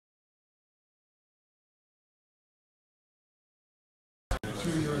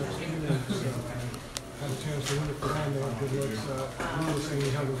of good looks. You were saying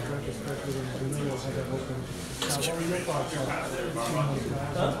you have those practice especially when Danilo had that open. What were your thoughts on seeing those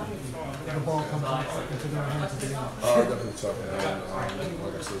guys? The ball comes into their hands at the end. Definitely tough, man.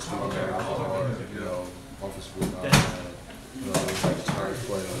 Like I said, Steve, man, I hard, offensive rebound, like the turns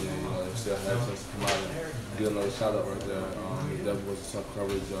play, they still had a chance to come out and get another shot up right there. It definitely was a tough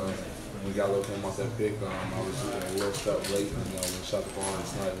coverage. We got a little came off that pick. Obviously, a little step late, we shot the ball and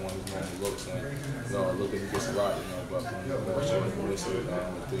it's not one of his normal looks. And, I look at he gets a lot, but when the ball short, we miss it with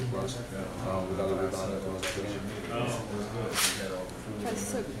 3 plus. We got a rebound that was good.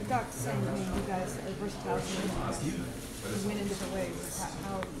 So, Doc, saying you guys are versatile, you win in different ways. How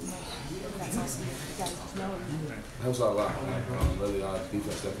much that helps you guys know? It helps out a lot. Really, our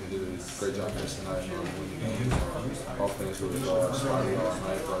defense definitely did a great job for us tonight. Offense was spotty all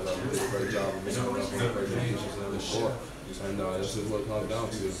night, but we did a great job of mixing up on the great positions in the court. And this is what it comes down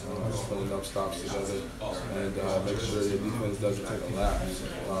to, just putting up stops together and making sure the defense doesn't take a lapse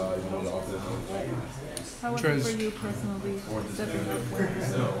when the offense comes back. How was it for you personally stepping up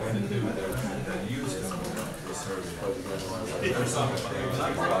when you did what they were trying to do?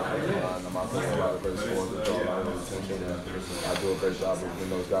 I do a great job of getting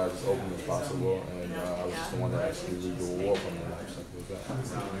those guys as open as possible, and I was just the one that actually read the award from them. I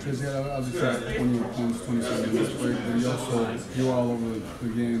was just when you were 27 minutes break, but you were all over the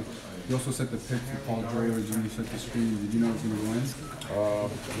game. You also set the pick for Paul George and you set the screen. Did you know it was going to go in?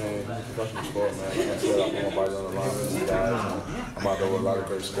 Man, it's a professional sport, man. Like I said, I put my body on the line for these guys. I'm out there with a lot of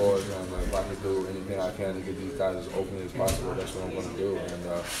great scores, and if I can do anything I can to get these guys as open as possible, that's what I'm going to do. And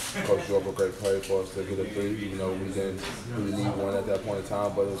Coach drew up a great play for us to get a 3. We didn't really need one at that point in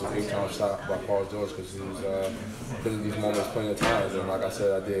time, but it was a big-time shot by Paul George because he's been in these moments plenty of times. And like I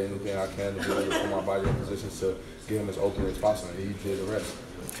said, I did anything I can to be able to put my body in positions to get him as open as possible, and he did the rest.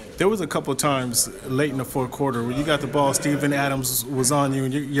 There was a couple of times late in the fourth quarter where you got the ball, Steven Adams was on you,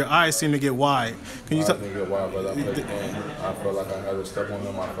 and your eyes seemed to get wide. Can you I didn't get wide, but I played the game. I felt like I had a step on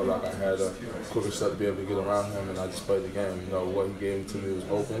him. I felt like I had a quicker step to be able to get around him, and I just played the game. What he gave to me was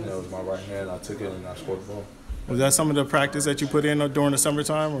open. It was my right hand. I took it, and I scored the ball. Was that some of the practice that you put in during the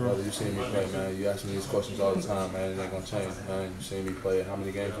summertime? Or? Brother, you seen me play, man. You ask me these questions all the time, man. It ain't going to change, man. You seen me play how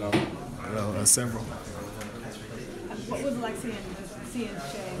many games now? Several. What was it like seeing Shay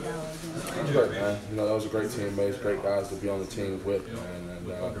and Gallo? It was great, man. That was a great teammates, great guys to be on the team with,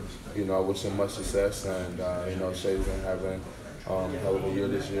 and I wish him much success. And Shay's been having a hell of a year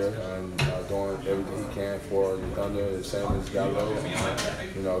this year, and doing everything he can for the Thunder, the same as Gallo.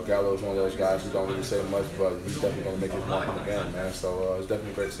 Gallo's one of those guys who don't really say much, but he's definitely going to make his mark in the game, man. So it's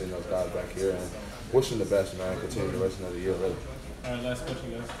definitely great seeing those guys back here, and wish him the best, man. Continue the rest of the year, really. All right, last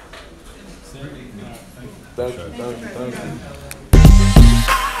question, guys. Thank you.